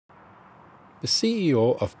The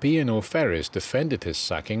CEO of P&O Ferries defended his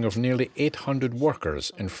sacking of nearly 800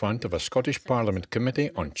 workers in front of a Scottish Parliament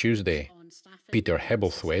committee on Tuesday. Peter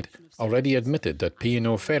Hebblethwaite already admitted that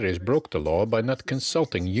P&O Ferries broke the law by not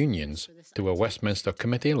consulting unions to a Westminster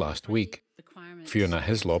committee last week. Fiona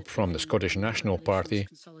Hislop from the Scottish National Party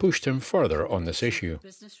pushed him further on this issue.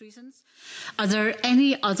 Are there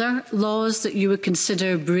any other laws that you would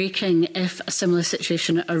consider breaking if a similar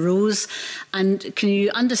situation arose? And can you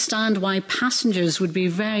understand why passengers would be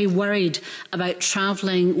very worried about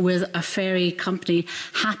travelling with a ferry company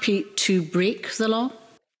happy to break the law?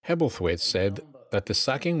 Hebblethwaite said that the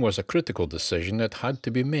sacking was a critical decision that had to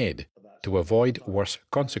be made to avoid worse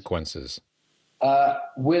consequences.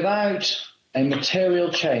 Without a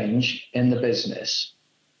material change in the business,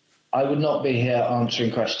 I would not be here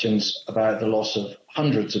answering questions about the loss of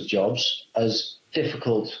hundreds of jobs, as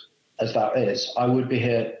difficult as that is. I would be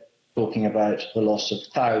here talking about the loss of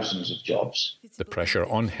thousands of jobs. The pressure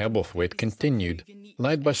on Hebblethwaite continued,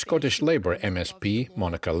 led by Scottish Labour MSP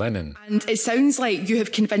Monica Lennon. And it sounds like you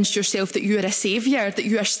have convinced yourself that you are a saviour, that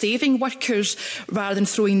you are saving workers rather than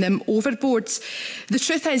throwing them overboard. The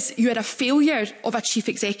truth is, you are a failure of a chief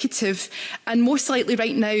executive, and most likely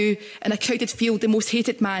right now, in a crowded field, the most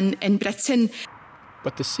hated man in Britain.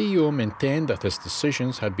 But the CEO maintained that his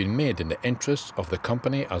decisions had been made in the interests of the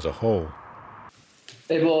company as a whole.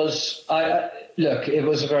 It was a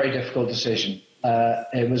very difficult decision.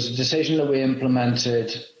 It was a decision that we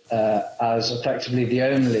implemented as effectively the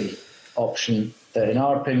only option that, in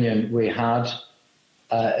our opinion, we had.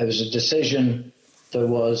 It was a decision that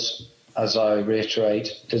was, as I reiterate,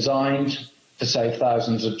 designed to save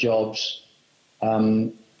thousands of jobs.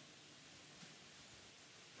 The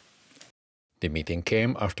meeting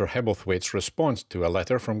came after Hebblethwaite's response to a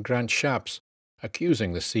letter from Grant Shapps,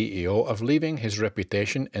 accusing the CEO of leaving his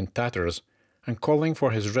reputation in tatters and calling for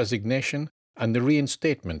his resignation and the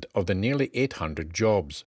reinstatement of the nearly 800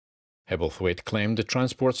 jobs. Hebblethwaite claimed the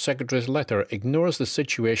Transport Secretary's letter ignores the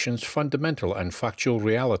situation's fundamental and factual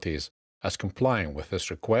realities, as complying with this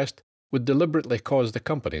request would deliberately cause the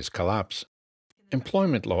company's collapse.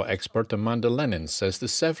 Employment law expert Amanda Lennon says the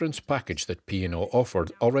severance package that P&O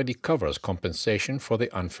offered already covers compensation for the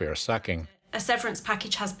unfair sacking. A severance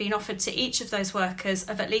package has been offered to each of those workers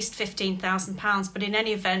of at least £15,000, but in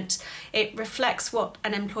any event, it reflects what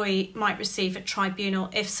an employee might receive at tribunal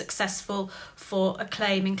if successful for a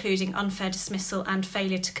claim including unfair dismissal and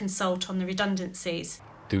failure to consult on the redundancies.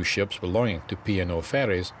 2 ships belonging to P&O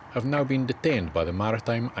Ferries have now been detained by the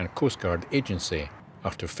Maritime and Coast Guard Agency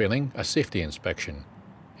after failing a safety inspection.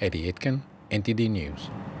 Eddie Aitken, NTD News.